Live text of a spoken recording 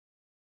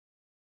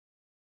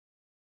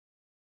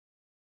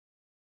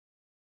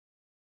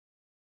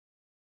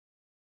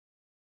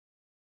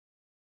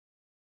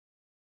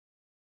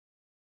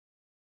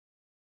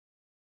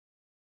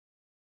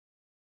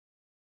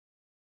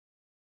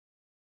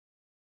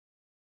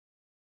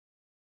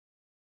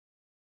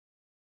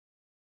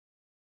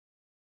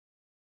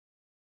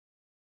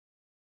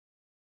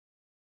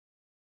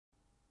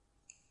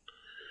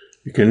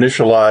You can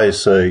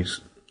initialize a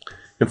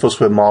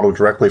InfoSWM model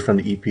directly from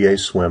the EPA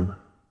SWM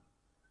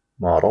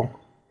model.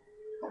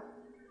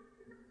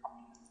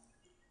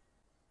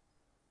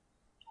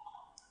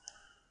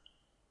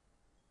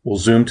 We'll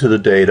zoom to the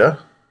data,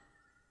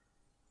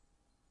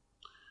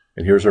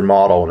 and here's our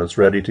model, and it's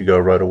ready to go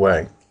right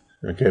away.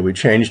 Okay, we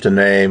changed the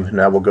name.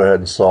 Now we'll go ahead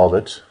and solve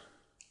it.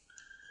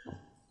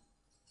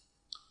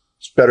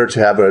 It's better to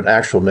have an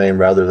actual name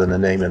rather than a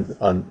name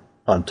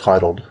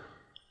untitled.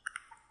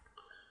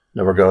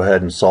 Now we'll go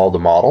ahead and solve the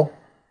model.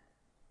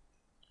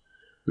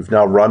 We've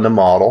now run the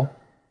model,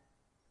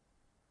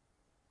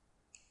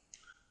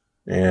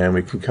 and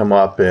we can come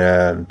up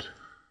and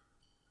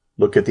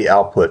look at the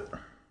output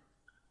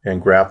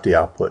and graph the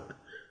output.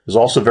 It's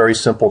also very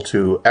simple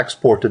to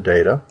export the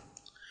data.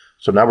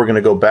 So now we're going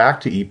to go back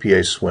to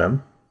EPA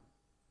SWM.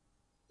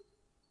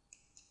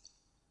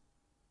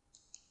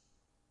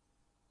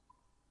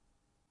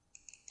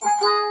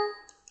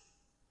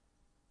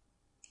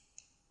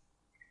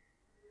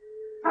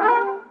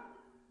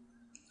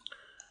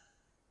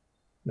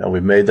 Now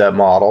we've made that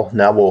model.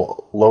 Now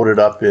we'll load it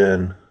up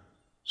in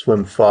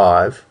SWM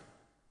 5.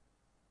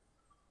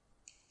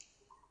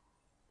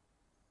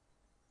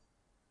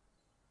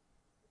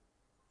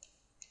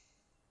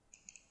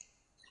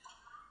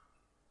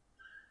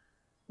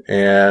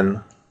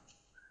 And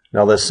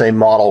now the same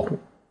model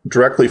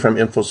directly from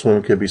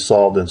InfoSWM can be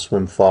solved in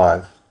SWM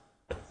 5.